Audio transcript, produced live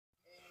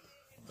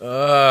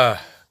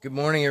Good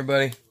morning,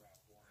 everybody.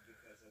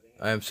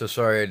 I am so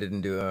sorry I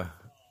didn't do a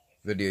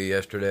video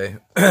yesterday.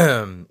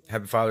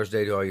 Happy Father's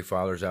Day to all you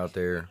fathers out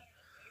there.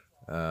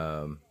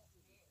 I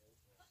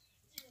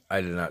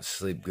did not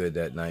sleep good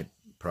that night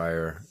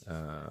prior.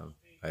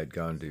 I had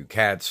gone to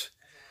Cats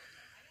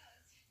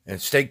and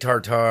steak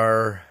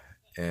tartare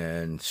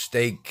and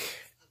steak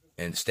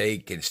and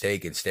steak and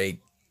steak and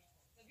steak.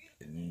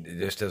 It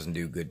just doesn't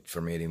do good for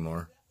me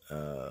anymore.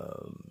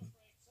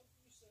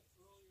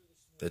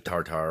 The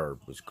tartare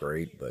was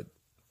great, but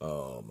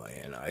oh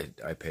man,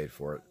 I paid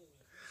for it.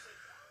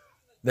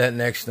 That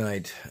next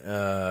night,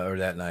 or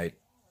that night,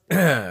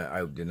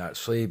 I did not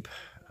sleep.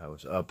 I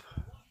was up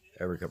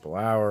every couple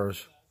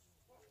hours.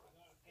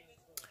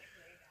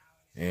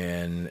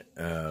 And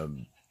I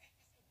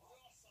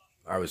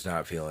was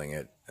not feeling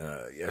it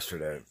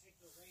yesterday.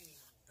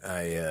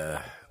 I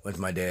went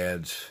to my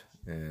dad's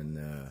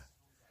and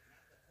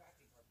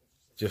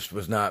just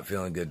was not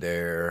feeling good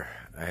there.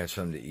 I had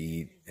something to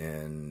eat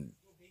and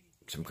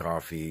some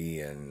coffee,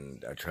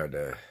 and I tried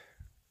to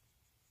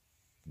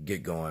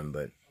get going,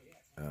 but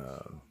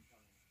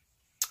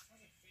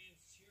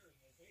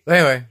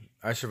anyway,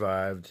 I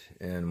survived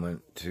and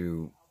went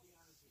to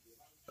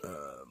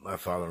my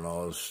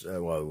father-in-law's.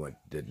 Well, we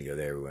didn't go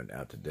there. We went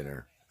out to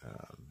dinner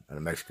at a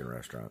Mexican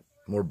restaurant.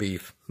 More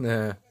beef.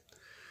 Nah.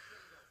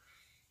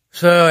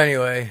 So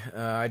anyway,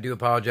 I do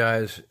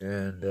apologize,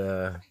 and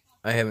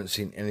I haven't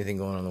seen anything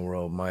going on in the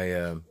world.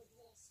 My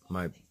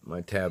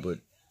my tablet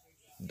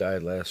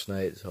died last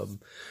night, so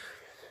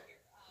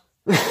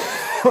I'm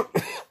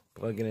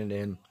plugging it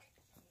in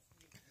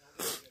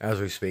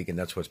as we speak, and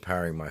that's what's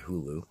powering my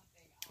Hulu,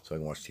 so I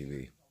can watch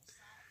TV.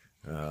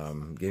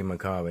 Getting my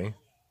coffee.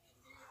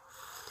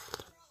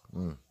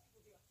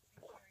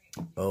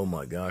 Oh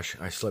my gosh,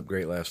 I slept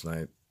great last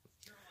night.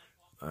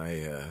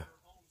 I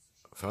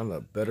found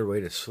a better way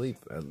to sleep,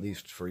 at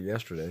least for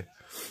yesterday.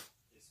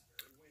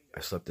 I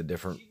slept a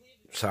different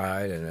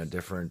side and a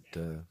different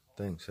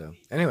thing. So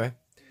anyway,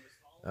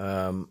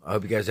 I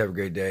hope you guys have a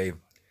great day.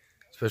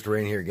 It's supposed to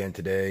rain here again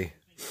today.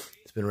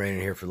 It's been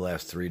raining here for the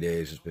last 3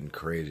 days. It's been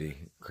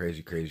crazy.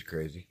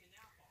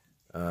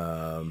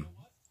 I'm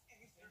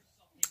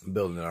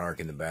building an ark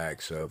in the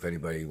back, so if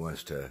anybody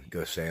wants to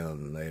go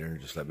sailing later,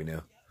 just let me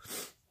know.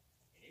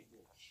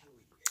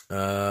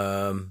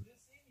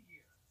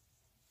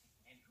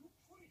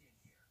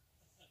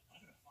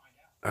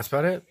 That's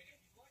about it.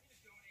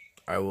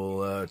 I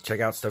will check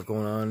out stuff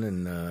going on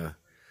and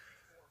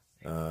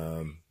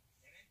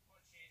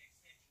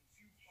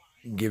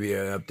give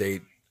you an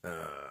update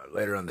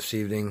later on this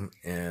evening,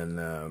 and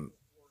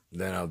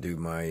then I'll do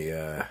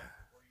my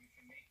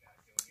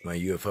my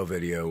UFO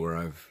video where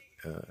I've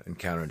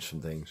encountered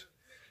some things.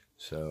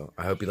 So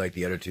I hope you like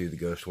the other two, the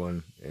ghost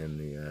one and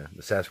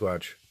the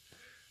Sasquatch.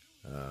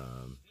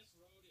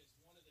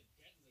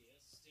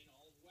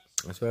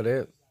 That's about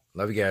it.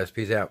 Love you guys.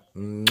 Peace out.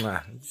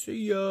 Mwah.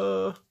 See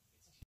ya.